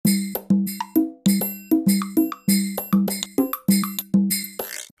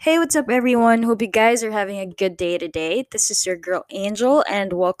Hey, what's up, everyone? Hope you guys are having a good day today. This is your girl Angel,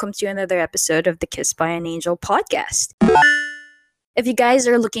 and welcome to another episode of the Kiss by an Angel podcast. If you guys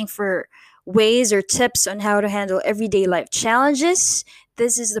are looking for ways or tips on how to handle everyday life challenges,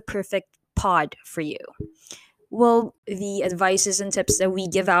 this is the perfect pod for you. Well, the advices and tips that we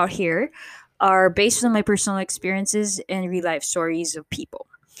give out here are based on my personal experiences and real life stories of people.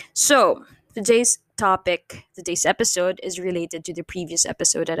 So, today's episode is related to the previous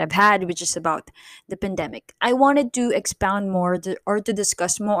episode that I've had, which is about the pandemic. I wanted to expound more or to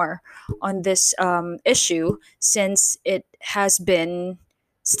discuss more on this issue since it has been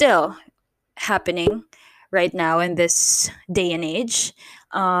still happening right now in this day and age.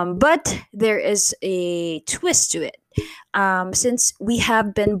 But there is a twist to it. Since we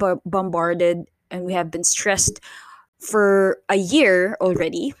have been bombarded and we have been stressed for a year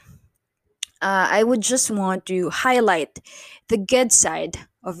already, I would just want to highlight the good side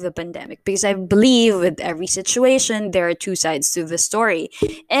of the pandemic because I believe with every situation there are two sides to the story,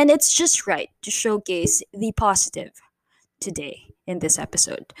 and it's just right to showcase the positive today in this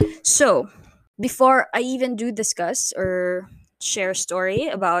episode. So, before I even do discuss or share a story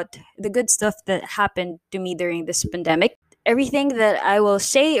about the good stuff that happened to me during this pandemic, everything that I will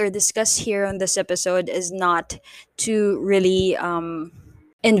say or discuss here on this episode is not to really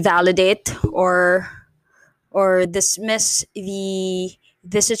invalidate or dismiss the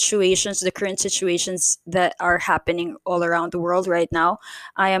current situations that are happening all around the world right now.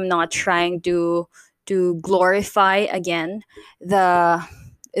 I am not trying to glorify again the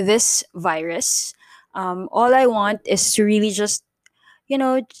this virus. All I want is to really just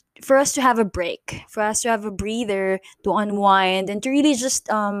for us to have a break, for us to have a breather, to unwind, and to really just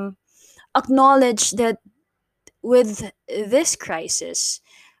acknowledge that with this crisis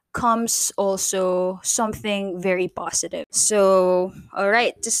comes also something very positive. So, all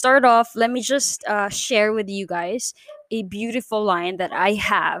right, to start off, let me just share with you guys a beautiful line that I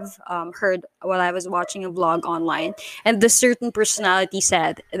have heard while I was watching a vlog online. And the certain personality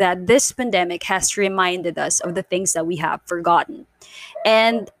said that this pandemic has reminded us of the things that we have forgotten.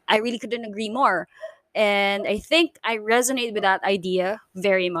 And I really couldn't agree more. And I think I resonate with that idea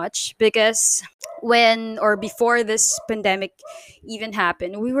very much because when or before this pandemic even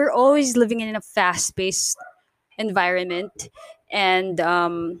happened, we were always living in a fast paced environment, and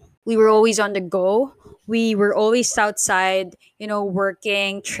we were always on the go. We were always outside,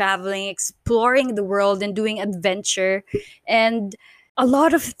 working, traveling, exploring the world, and doing adventure. And a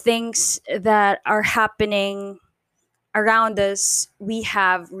lot of things that are happening around us we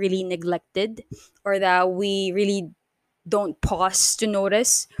have really neglected, or that we really don't pause to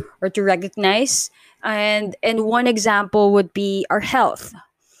notice or to recognize. And one example would be our health.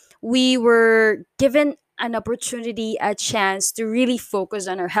 We were given an opportunity, a chance to really focus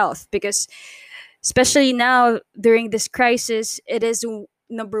on our health because especially now during this crisis, it is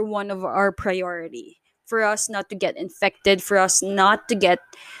number one of our priority for us not to get infected, for us not to get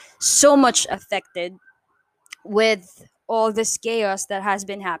so much affected with all this chaos that has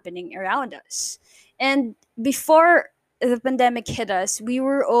been happening around us. And before the pandemic hit us, we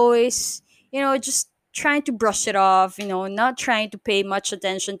were always, just trying to brush it off, not trying to pay much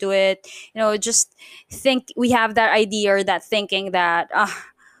attention to it, just think we have that idea or that thinking that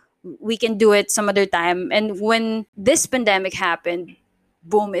we can do it some other time. And when this pandemic happened,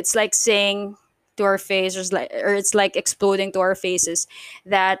 boom, it's like saying to our face, or it's like exploding to our faces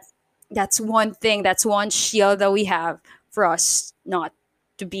that that's one thing, that's one shield that we have for us not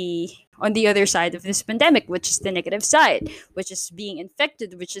to be on the other side of this pandemic, which is the negative side, which is being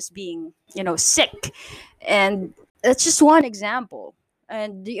infected, which is being, sick. And that's just one example.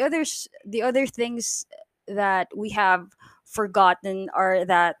 And the other things that we have forgotten are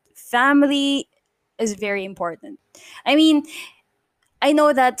that family is very important. I mean, I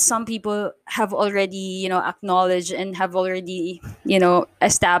know that some people have already, acknowledged and have already,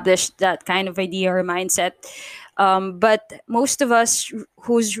 established that kind of idea or mindset. But most of us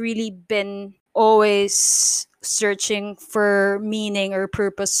who's really been always searching for meaning or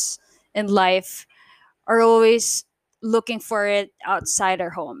purpose in life are always looking for it outside our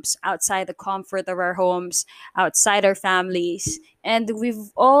homes, outside the comfort of our homes, outside our families. And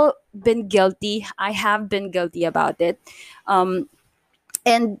we've all been guilty. I have been guilty about it. Um,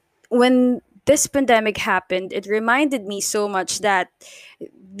 and when this pandemic happened, it reminded me so much that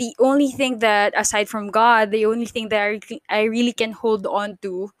the only thing that, aside from God, the only thing that I really can hold on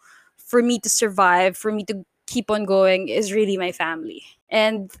to for me to survive, for me to keep on going, is really my family.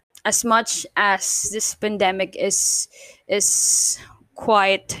 And as much as this pandemic is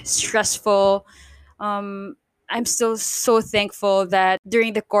quite stressful, um, I'm still so thankful that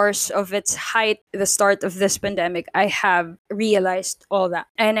during the course of its height, the start of this pandemic, I have realized all that.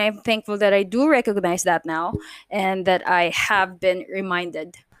 And I'm thankful that I do recognize that now and that I have been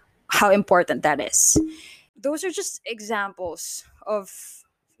reminded how important that is. Those are just examples of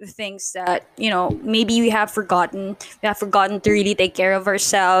the things that, maybe we have forgotten to really take care of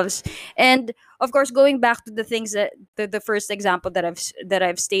ourselves. And of course, going back to the things that the first example that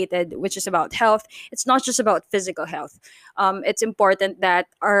I've stated, which is about health, it's not just about physical health. It's important that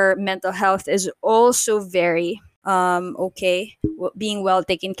our mental health is also very okay, being well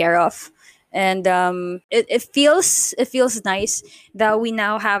taken care of. And it feels nice that we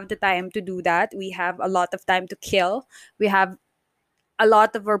now have the time to do that. We have a lot of time to kill. We have a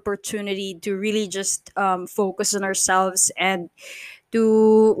lot of opportunity to really just focus on ourselves and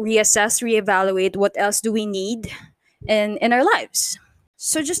to reassess, reevaluate what else do we need in our lives.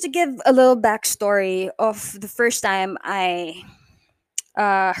 So just to give a little backstory of the first time I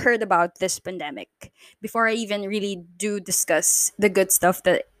heard about this pandemic, before I even really do discuss the good stuff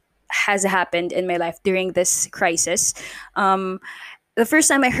that has happened in my life during this crisis. Um, the first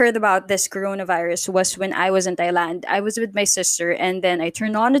time I heard about this coronavirus was when I was in Thailand. I was with my sister, and then I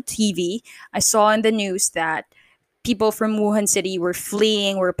turned on the TV. I saw in the news that people from Wuhan City were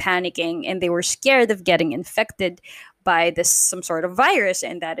fleeing, were panicking, and they were scared of getting infected by this some sort of virus,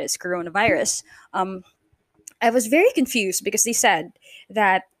 and that is coronavirus. I was very confused because they said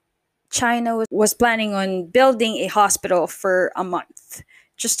that China was planning on building a hospital for a month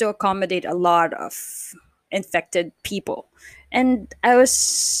just to accommodate a lot of infected people. And I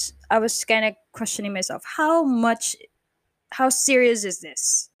was kind of questioning myself, how serious is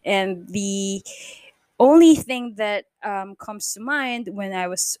this? And the only thing that comes to mind when I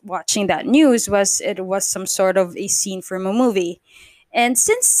was watching that news was it was some sort of a scene from a movie. And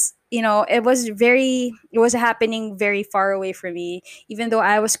since it was happening very far away from me, even though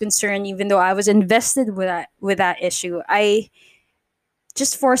I was concerned, even though I was invested with that issue, I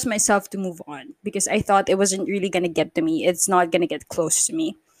just forced myself to move on because I thought it wasn't really gonna get to me. It's not gonna get close to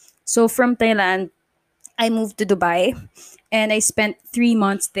me. So from Thailand, I moved to Dubai and I spent 3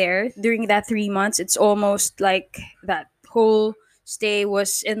 months there. During that 3 months, it's almost like that whole stay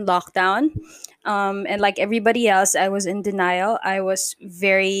was in lockdown. And like everybody else, I was in denial. I was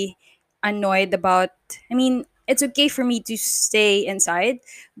very annoyed about, I mean, it's okay for me to stay inside,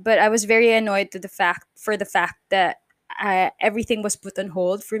 but I was very annoyed for the fact that everything was put on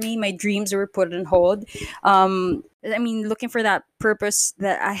hold for me. My dreams were put on hold. I mean, looking for that purpose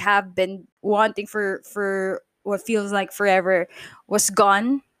that I have been wanting for what feels like forever was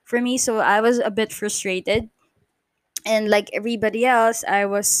gone for me. So I was a bit frustrated. And like everybody else, I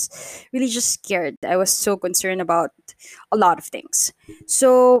was really just scared. I was so concerned about a lot of things.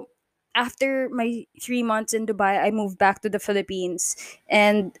 So after my 3 months in Dubai, I moved back to the Philippines,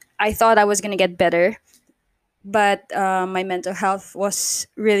 and I thought I was gonna get better, but my mental health was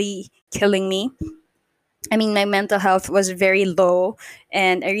really killing me. I mean, my mental health was very low,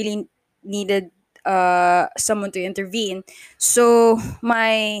 and I really needed someone to intervene. So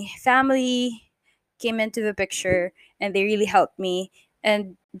my family came into the picture, and they really helped me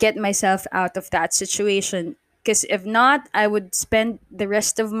and get myself out of that situation. Because if not, I would spend the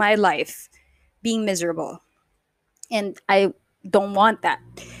rest of my life being miserable, and I don't want that.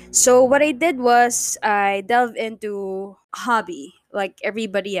 So what I did was I delved into hobby like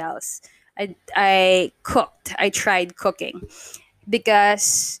everybody else. I cooked. I tried cooking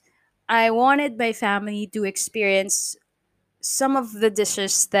because I wanted my family to experience some of the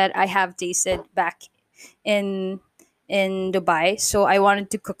dishes that I have tasted back in in Dubai. So I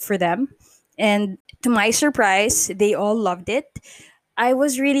wanted to cook for them. And to my surprise, they all loved it. I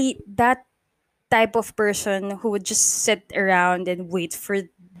was really that type of person who would just sit around and wait for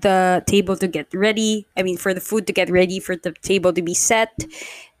the table to get ready. I mean, for the food to get ready, for the table to be set.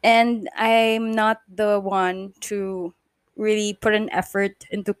 And I'm not the one to really put an effort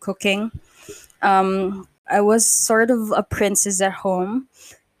into cooking. I was sort of a princess at home,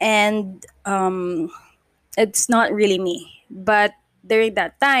 and it's not really me. But during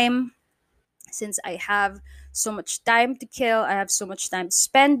that time, since I have so much time to kill, I have so much time to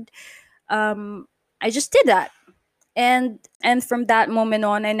spend, I just did that. And from that moment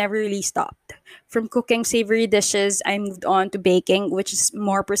on, I never really stopped. From cooking savory dishes, I moved on to baking, which is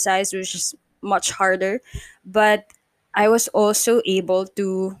more precise, which is much harder. But I was also able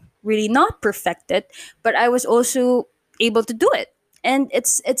to really not perfect it, but I was also able to do it. And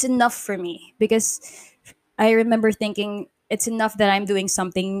it's enough for me because I remember thinking it's enough that I'm doing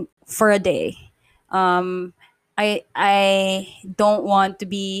something for a day. I don't want to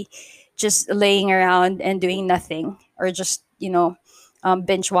be just laying around and doing nothing, or just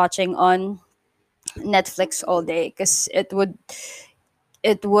binge watching on Netflix all day, because it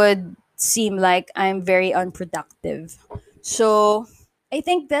would seem like I'm very unproductive. So I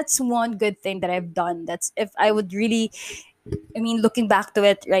think that's one good thing that I've done. That's, if I would really, I mean, looking back to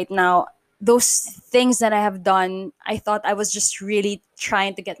it right now, those things that I have done, I thought I was just really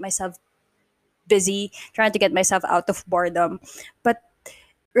trying to get myself busy, trying to get myself out of boredom. But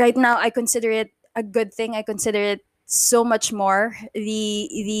right now, I consider it a good thing. I consider it so much more.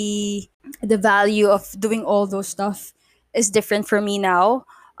 The value of doing all those stuff is different for me now,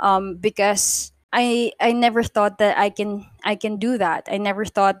 because I never thought that I can do that. I never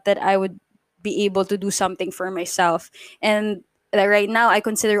thought that I would be able to do something for myself. And that right now, I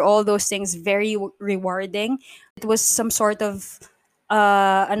consider all those things very rewarding. It was some sort of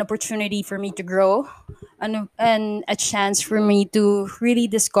an opportunity for me to grow, and a chance for me to really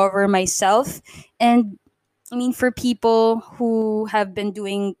discover myself. And I mean, for people who have been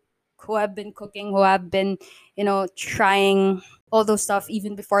cooking, who have been, trying all those stuff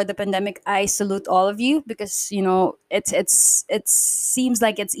even before the pandemic, I salute all of you, because it seems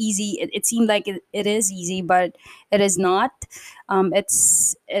like it's easy. It seemed like it is easy, but it is not.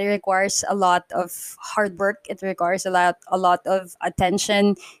 It requires a lot of hard work. It requires a lot of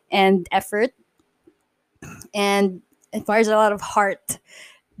attention and effort, and it requires a lot of heart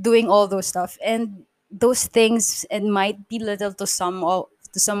doing all those stuff. And those things, it might be little to some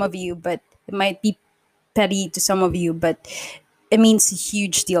of you, but it might be petty to some of you, but it means a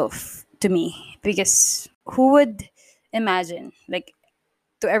huge deal to me, because who would imagine, like,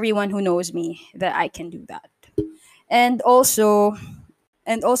 to everyone who knows me, that I can do that. And also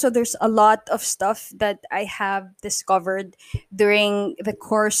and also there's a lot of stuff that I have discovered during the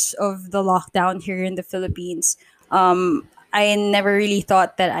course of the lockdown here in the Philippines. I never really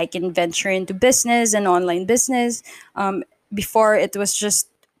thought that I can venture into business and online business. Before, it was just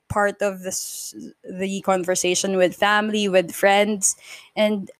part of the conversation with family, with friends,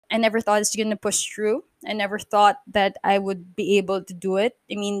 and I never thought it's gonna push through. I never thought that I would be able to do it.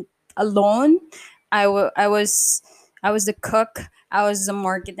 I mean, alone, I was the cook, I was the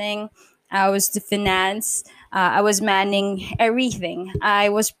marketing, I was the finance, I was manning everything. I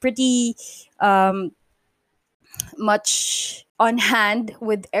was pretty much on hand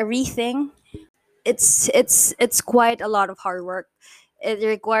with everything. It's quite a lot of hard work. It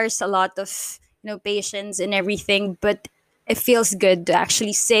requires a lot of patience and everything, but it feels good to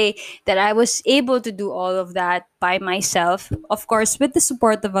actually say that I was able to do all of that by myself, of course with the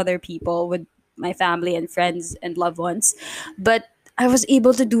support of other people, with my family and friends and loved ones. But I was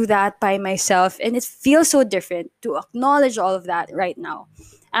able to do that by myself, and it feels so different to acknowledge all of that right now.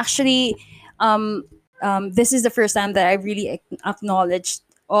 Actually, this is the first time that I really acknowledged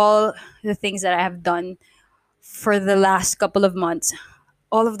all the things that I have done for the last couple of months.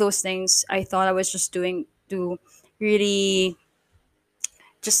 All of those things I thought I was just doing to really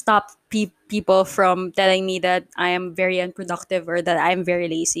just stop people from telling me that I am very unproductive or that I'm very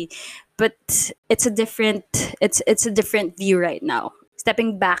lazy. But it's a different view right now.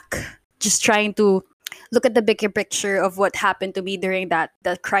 Stepping back, just trying to look at the bigger picture of what happened to me during that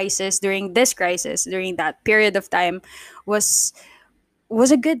crisis, during this crisis, during that period of time, was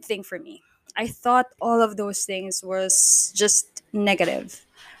was a good thing for me. I thought all of those things was just negative.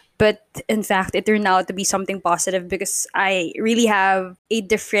 But in fact, it turned out to be something positive, because I really have a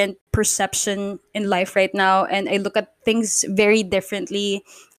different perception in life right now, and I look at things very differently.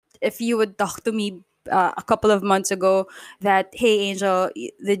 If you would talk to me a couple of months ago that, hey, Angel,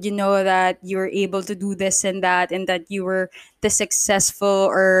 did you know that you were able to do this and that you were this successful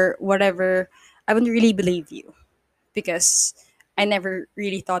or whatever, I wouldn't really believe you, because I never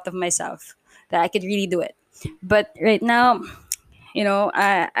really thought of myself that I could really do it. But right now,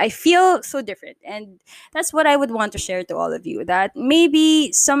 I feel so different. And that's what I would want to share to all of you, that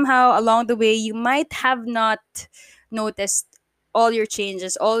maybe somehow along the way, you might have not noticed all your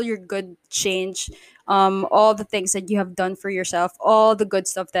changes, all your good change, all the things that you have done for yourself, all the good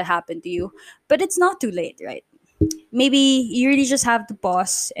stuff that happened to you. But it's not too late, right? Maybe you really just have to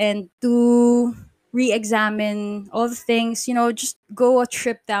pause and to re-examine all the things, just go a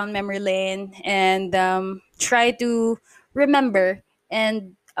trip down memory lane, and try to remember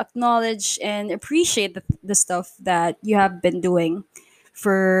and acknowledge and appreciate the stuff that you have been doing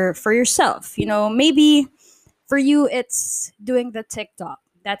for yourself. Maybe for you, it's doing the TikTok.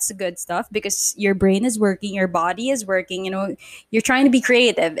 That's the good stuff, because your brain is working, your body is working. You're trying to be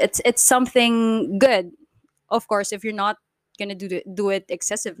creative. It's something good, of course, if you're not gonna do it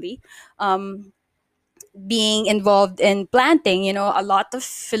excessively. um being involved in planting. A lot of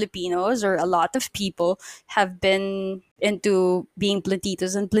Filipinos or a lot of people have been into being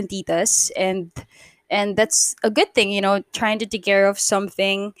plantitos and plantitas, and that's a good thing. Trying to take care of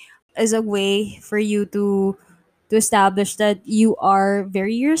something is a way for you to establish that you are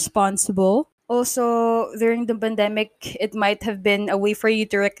very responsible. Also, during the pandemic, it might have been a way for you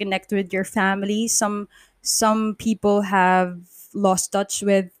to reconnect with your family. Some people have lost touch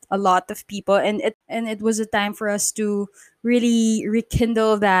with a lot of people, and it was a time for us to really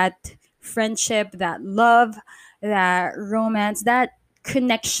rekindle that friendship, that love, that romance, that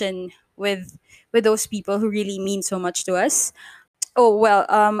connection with those people who really mean so much to us. Oh well,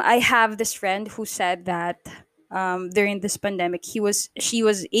 I have this friend who said that during this pandemic, she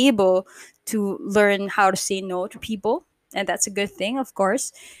was able to learn how to say no to people, and that's a good thing, of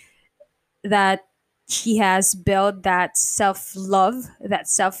course. That she has built that self love, that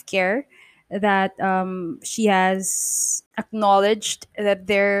self care, that she has acknowledged that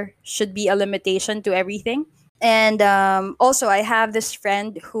there should be a limitation to everything. And also, I have this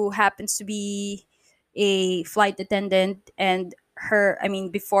friend who happens to be a flight attendant, and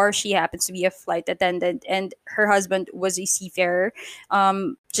before she happens to be a flight attendant, and her husband was a seafarer.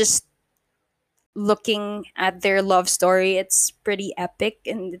 Just looking at their love story, it's pretty epic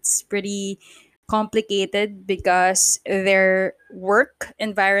and it's pretty complicated because their work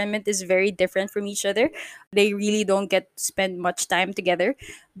environment is very different from each other. They really don't get to spend much time together.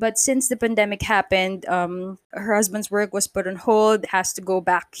 But since the pandemic happened, her husband's work was put on hold, has to go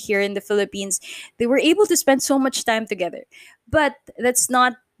back here in the Philippines. They were able to spend so much time together. But that's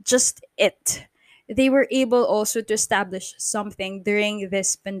not just it. They were able also to establish something during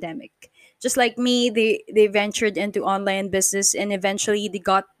this pandemic. Just like me, they ventured into online business, and eventually they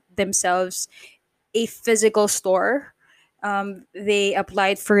got themselves a physical store. They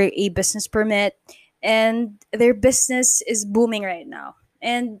applied for a business permit, and their business is booming right now.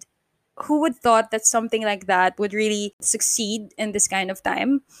 And who would thought that something like that would really succeed in this kind of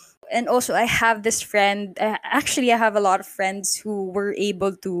time? And also, I have this friend. Actually, I have a lot of friends who were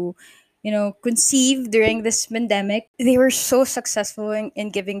able to, conceive during this pandemic. They were so successful in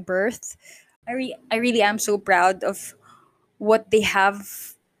giving birth. I really am so proud of what they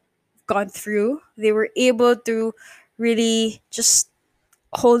have gone through. They were able to really just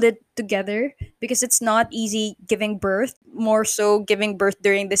hold it together because it's not easy giving birth, more so giving birth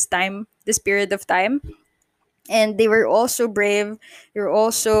during this period of time. And they were also brave. They were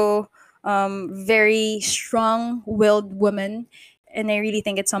also very strong willed women. And I really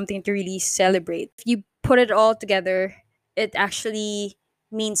think it's something to really celebrate. If you put it all together, it actually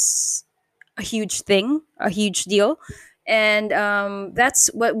means a huge thing, a huge deal. And that's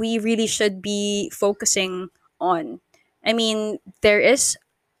what we really should be focusing on. There is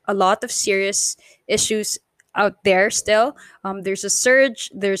a lot of serious issues out there still. There's a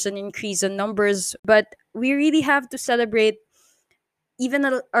surge, there's an increase in numbers, but we really have to celebrate even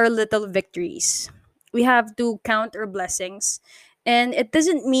our little victories. We have to count our blessings. And it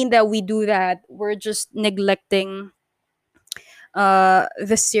doesn't mean that we do that, we're just neglecting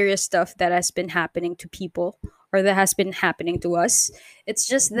the serious stuff that has been happening to people or that has been happening to us. It's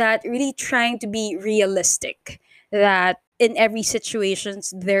just that really trying to be realistic, that in every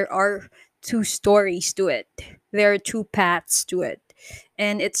situations there are two stories to it. There are two paths to it.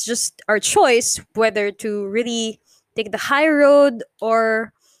 And it's just our choice whether to really take the high road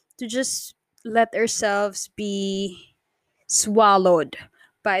or to just let ourselves be swallowed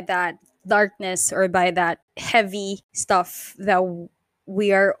by that darkness or by that heavy stuff that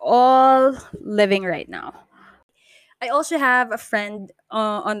we are all living right now. I also have a friend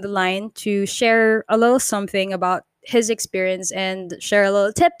on the line to share a little something about his experience and share a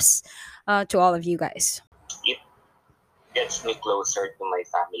little tips to all of you guys. It gets me closer to my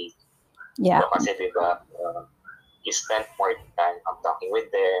family. Yeah. So, kasi diba, you spend more time talking with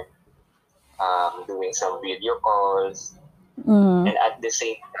them, doing some video calls, Mm. and at the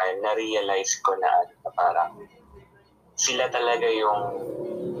same time, na-realize ko na parang sila talaga yung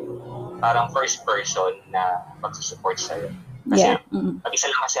parang first person na magsusupport sa'yo. Kasi, Yeah. Mm. mag-isa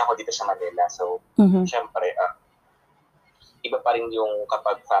lang kasi ako dito sa Manila. So, Mhm. syempre, iba pa rin yung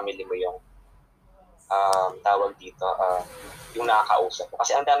kapag family mo yung tawag dito, yung nakakausap mo.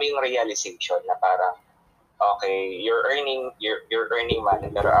 Kasi ang dami yung realization na parang, okay, you're earning money,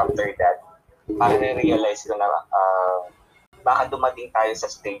 pero after that, parang na-realize ko na baka dumating tayo sa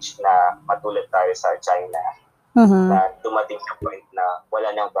stage na matulad tayo sa China, Mhm. na dumating sa point na wala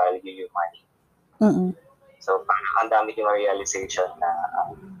nang value yung money. Mm. So, parang ang dami yung realization na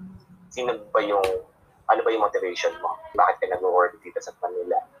sino ba yung, ano ba yung motivation mo? Bakit ka nag-work dito sa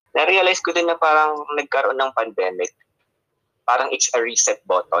Manila? na-realize ko din na parang nagkaroon ng pandemic, parang it's a reset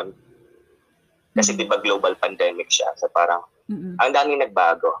button. Kasi di ba global pandemic siya. So parang ang daming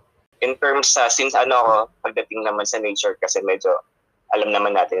nagbago. In terms since ako, pagdating naman sa nature kasi medyo, alam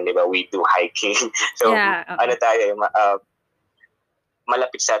naman natin, di ba, we do hiking. So tayo,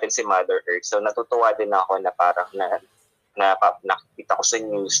 malapit sa atin si Mother Earth. So natutuwa din ako na parang nakita ko sa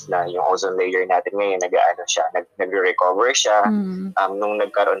news na yung ozone layer natin ngayon nag-recover siya nung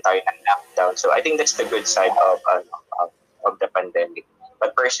nagkaroon tayo ng lockdown. So I think that's the good side of the pandemic.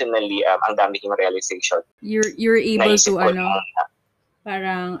 But personally, ang dami kong realization. You're able to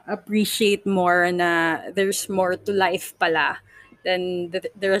parang appreciate more na there's more to life pala than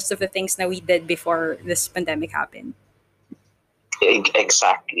the rest of the things na we did before this pandemic happened.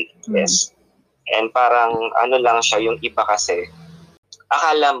 Exactly. Yes. And parang lang siya, yung iba kasi,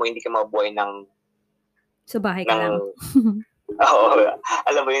 akala mo hindi ka mabuhay ng... Sa bahay ka lang. Oo.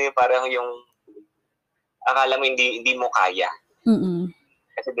 Alam mo yun, parang yung... Akala mo hindi mo kaya.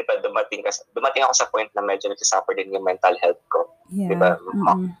 Kasi di ba dumating ako sa point na medyo nagsasuffer din yung mental health ko. Yeah. Di ba?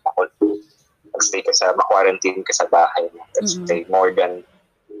 Mag-stay ka ma-quarantine ka sa bahay. Let's stay more than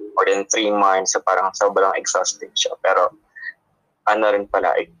 3 months. So parang sobrang exhausting siya. Pero rin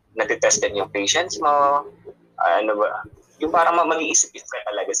pala, natitest din yung patience mo, yung parang mag-iisip-isip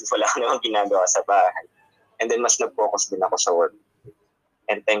ka talaga since wala ka namang ginagawa sa bahay. And then mas nag-focus din ako sa work.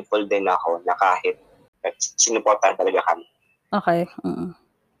 And thankful din ako na kahit sinuportahan talaga kami. Okay.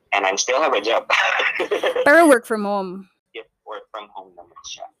 And I still have a job. Pero work from home. Yep, work from home naman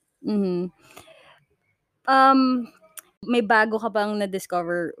siya. May bago ka bang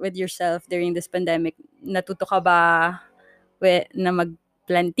na-discover with yourself during this pandemic? Natuto ka ba na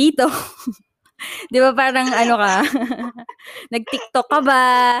plantito. 'Di ba parang ka? Nag-TikTok ka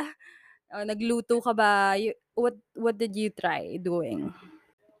ba? O nagluto ka ba? What did you try doing?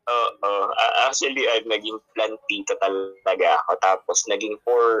 Actually, naging plantito talaga ako. Tapos naging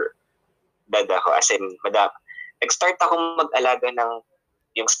for dad ako. As in, nag-start ako mag-alaga ng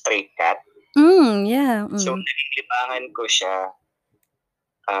yung stray cat. Yeah. So, naging ko siya.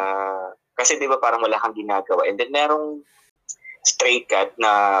 Kasi di ba parang wala kang ginagawa. And then merong stray cat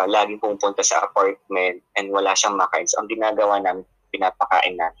na laging pumupunta sa apartment and wala siyang makain. So, ang ginagawa namin,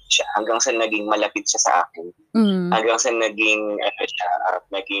 pinapakain namin siya. Hanggang sa naging malapit siya sa akin. Hanggang sa naging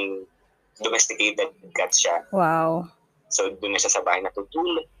domesticated cat siya. Wow. So, doon na siya sa bahay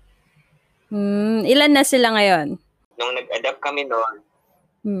natutulog. Ilan na sila ngayon? Nung nag-adapt kami noon,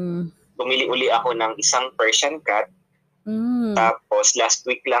 bumili uli ako ng isang Persian cat. Tapos, last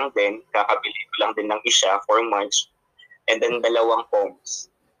week lang din, kakabili ko lang din ng isa, 4 months. And then 2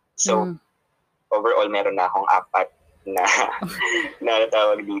 poms. So, overall, meron na akong 4 na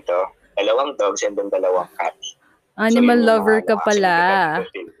natawag dito. 2 dogs and then 2 cats. Animal lover ka pala.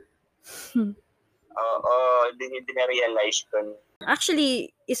 Oo, din na-realize ko. Actually,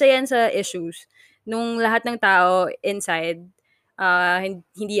 isa yan sa issues. Nung lahat ng tao inside,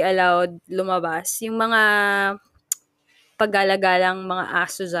 hindi allowed lumabas. Yung mga paggalagalang mga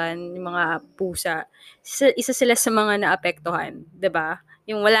aso dyan, yung mga pusa, isa sila sa mga naapektuhan, 'di ba?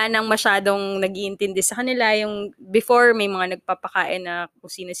 Yung wala nang masyadong nag-iintindi sa kanila, yung before may mga nagpapakain na kung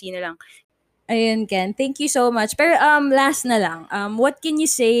sino-sino lang. Ayun, Ken. Thank you so much. Pero last na lang, what can you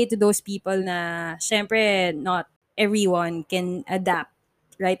say to those people na syempre not everyone can adapt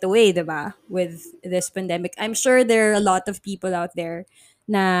right away, 'di ba? With this pandemic. I'm sure there are a lot of people out there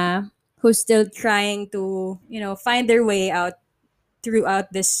na who's still trying to, find their way out throughout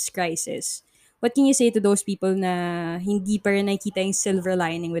this crisis. What can you say to those people na hindi pa rin nakikita yung silver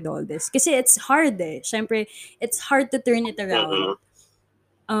lining with all this? Kasi it's hard Siyempre, it's hard to turn it around.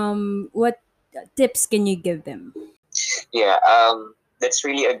 What tips can you give them? Yeah, that's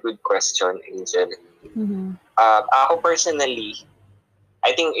really a good question, Angel. Ako personally,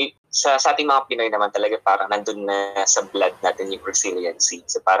 I think sa ating mga Pinoy naman talaga parang nandun na sa blood natin yung resiliency.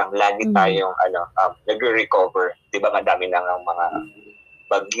 So parang lagi tayong nagre-recover. 'Di ba madami na ng mga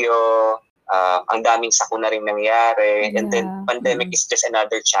bagyo, ang daming sakuna rin nangyari. And then pandemic is just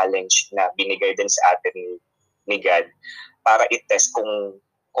another challenge na binigay din sa atin ni God para i-test kung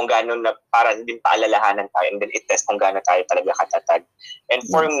gaano na, para din paalalahanan tayo and then i-test kung gaano tayo talaga katatag. And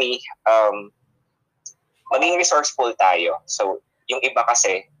for me, maging resourceful tayo. So yung iba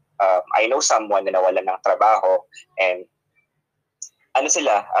kasi, I know someone na nawalan ng trabaho and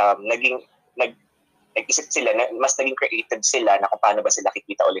nag-isip sila, mas naging creative sila na kung paano ba sila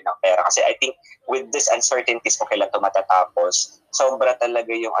kikita ulit ng pera. Kasi I think with this uncertainties kung kailan ito matatapos, sobra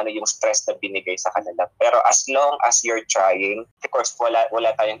talaga yung stress na binigay sa kanila. Pero as long as you're trying, of course, wala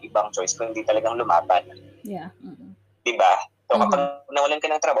tayong ibang choice kundi talagang lumaban. Yeah. Diba? So kapag nawalan ka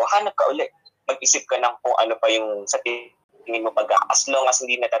ng trabaho, hanap ka ulit. Mag-isip ka ng kung ano pa yung sa tingin mo as long as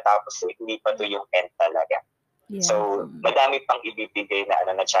hindi natatapos, hindi pa to yung end talaga. Yeah. So, madami pang ibibigay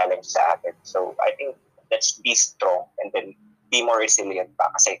na challenge sa atin. So, I think let's be strong and then be more resilient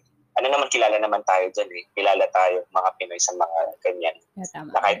pa. Kasi, kilala naman tayo dyan eh. Kilala tayo, mga Pinoy, sa mga ganyan. Yeah,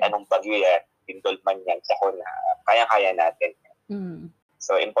 na kahit anong bagyo yan, lindol man yan, na kaya-kaya natin.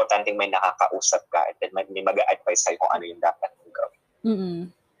 So, importante may nakakausap ka and then may mag-a-advise sa'yo kung ano yung dapat mong gawin.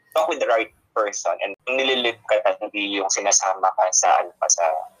 Talk with the right person and nililip ka at hindi yung sinasama ka sa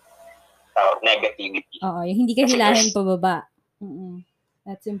negativity. Oo, hindi ka hilahin pababa.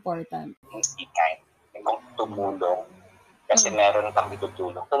 That's important. Be kind. Kung tumulong, kasi meron kang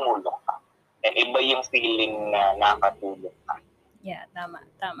itutulong, tumulong ka. And iba yung feeling na nakatulong ka. Yeah, tama.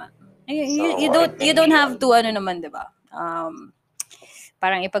 You don't have to, naman, diba?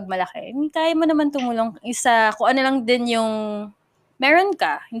 Parang ipagmalaki. Kaya mo naman tumulong isa, kung ano lang din yung meron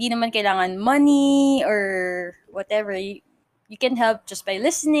ka. Hindi naman kailangan money or whatever. You can help just by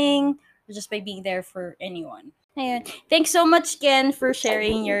listening, just by being there for anyone. Ayun. Thanks so much, Ken, for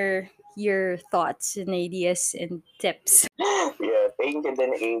sharing your thoughts and ideas and tips. Yeah, thank you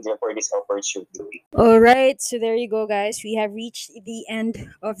then, Angel, for this opportunity. All right, so there you go, guys. We have reached the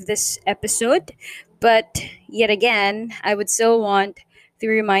end of this episode. But yet again, I would still want to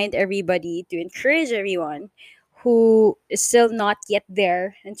remind everybody, to encourage everyone who is still not yet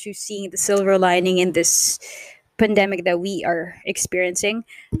there and to seeing the silver lining in this pandemic that we are experiencing,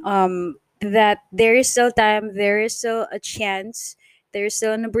 that there is still time, there is still a chance, there is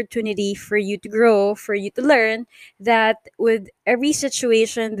still an opportunity for you to grow, for you to learn that with every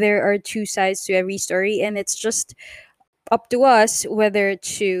situation, there are two sides to every story, and it's just up to us whether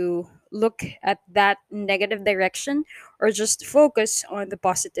to look at that negative direction or just focus on the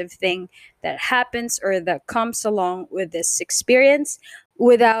positive thing that happens or that comes along with this experience.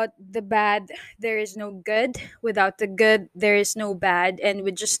 Without the bad, there is no good. Without the good, there is no bad. And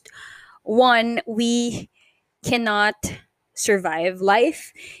with just one, we cannot survive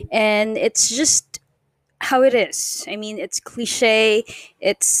life. And it's just how it is. I mean, it's cliche,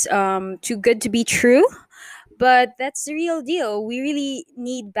 it's too good to be true, but that's the real deal. We really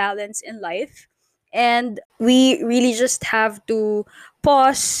need balance in life, and we really just have to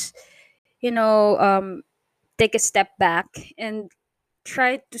pause, take a step back and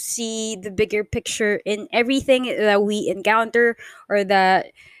try to see the bigger picture in everything that we encounter or that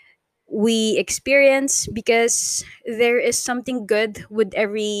we experience, because there is something good with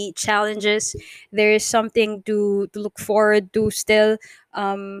every challenges. There is something to look forward to still,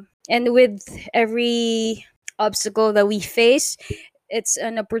 and with every obstacle that we face, it's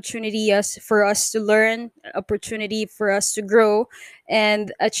an opportunity for us to learn, opportunity for us to grow,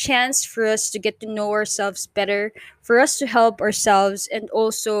 and a chance for us to get to know ourselves better, for us to help ourselves, and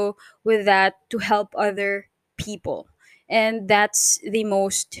also with that to help other people. And that's the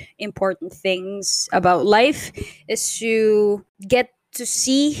most important things about life, is to get to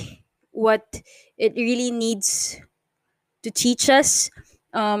see what it really needs to teach us,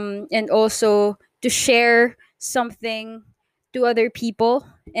 and also to share something to other people.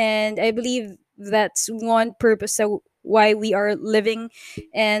 And I believe that's one purpose of why we are living.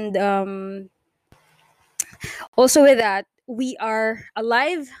 And also with that, we are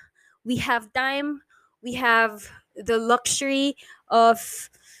alive, we have time, we have the luxury of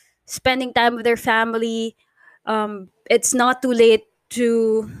spending time with their family. It's not too late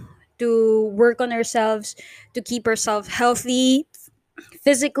to work on ourselves, to keep ourselves healthy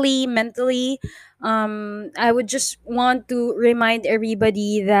physically, mentally. I would just want to remind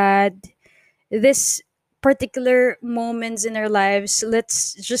everybody that this particular moments in our lives,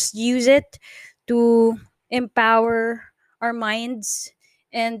 let's just use it to empower our minds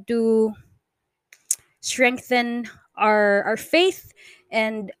and to strengthen our faith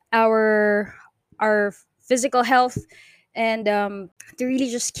and our physical health, and to really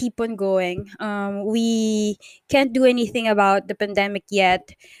just keep on going. We can't do anything about the pandemic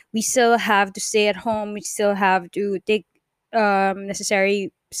yet. We still have to stay at home. We still have to take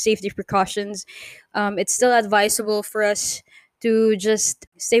necessary safety precautions. It's still advisable for us to just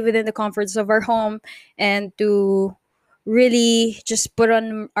stay within the comforts of our home and to really just put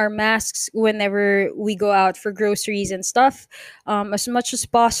on our masks whenever we go out for groceries and stuff. As much as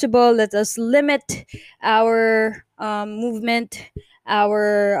possible, let us limit our movement,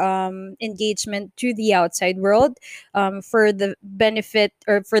 our engagement to the outside world, for the benefit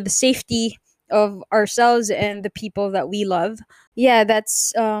or for the safety of ourselves and the people that we love. Yeah,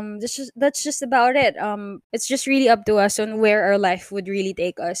 that's just about it. It's just really up to us on where our life would really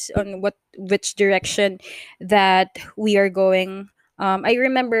take us, on which direction that we are going. I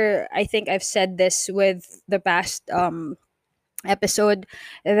remember, I think I've said this with the past episode,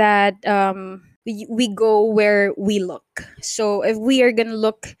 that we go where we look. So if we are gonna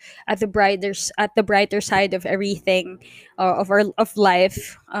look at the brighter side of everything, of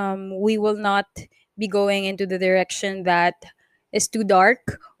life, we will not be going into the direction that is too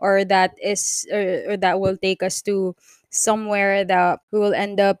dark, or or that will take us to somewhere that we will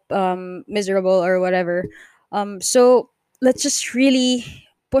end up miserable or whatever. So let's just really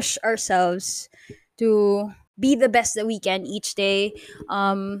push ourselves to be the best that we can each day.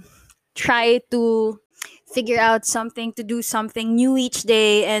 Try to figure out something, to do something new each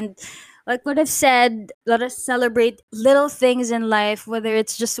day. And like what I've said, let us celebrate little things in life, whether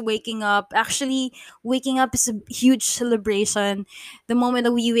it's just waking up. Actually, waking up is a huge celebration. The moment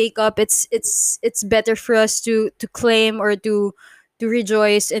that we wake up, it's better for us to claim, or to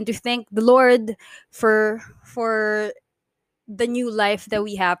rejoice and to thank the Lord for the new life that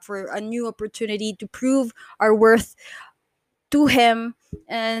we have, for a new opportunity to prove our worth to Him.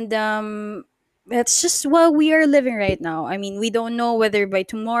 And that's just what we are living right now. I mean, we don't know whether by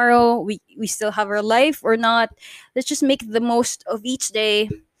tomorrow we still have our life or not. Let's just make the most of each day,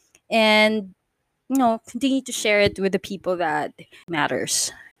 and continue to share it with the people that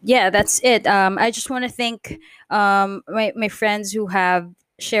matters. Yeah, that's it. I just want to thank my friends who have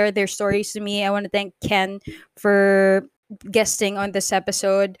shared their stories to me. I want to thank Ken for guesting on this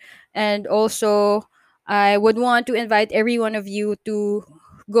episode. And also, I would want to invite every one of you to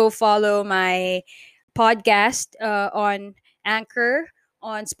go follow my podcast on Anchor,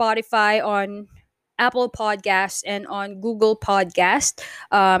 on Spotify, on Apple Podcasts, and on Google Podcast.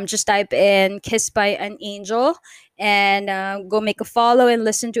 Just type in "Kiss by an Angel" and go make a follow and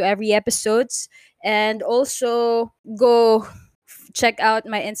listen to every episodes. And also go check out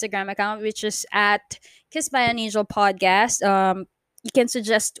my Instagram account, which is at Kiss by an Angel Podcast. You can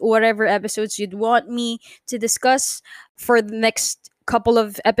suggest whatever episodes you'd want me to discuss for the next couple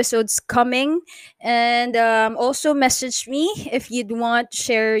of episodes coming. And also message me if you'd want to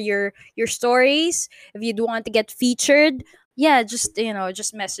share your stories, if you'd want to get featured. Yeah, just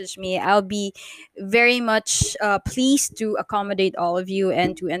message me. I'll be very much pleased to accommodate all of you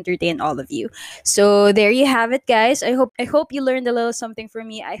and to entertain all of you. So there you have it, guys. I hope you learned a little something from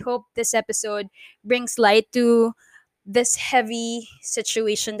me. I hope this episode brings light to this heavy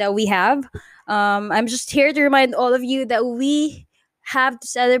situation that we have. I'm just here to remind all of you that we have to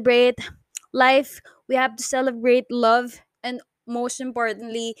celebrate life, we have to celebrate love, and most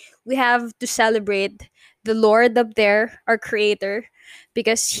importantly, we have to celebrate the Lord up there, our Creator,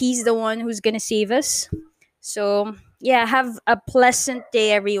 because He's the one who's going to save us. So, yeah, have a pleasant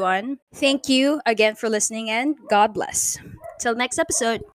day, everyone. Thank you again for listening, and God bless. Till next episode.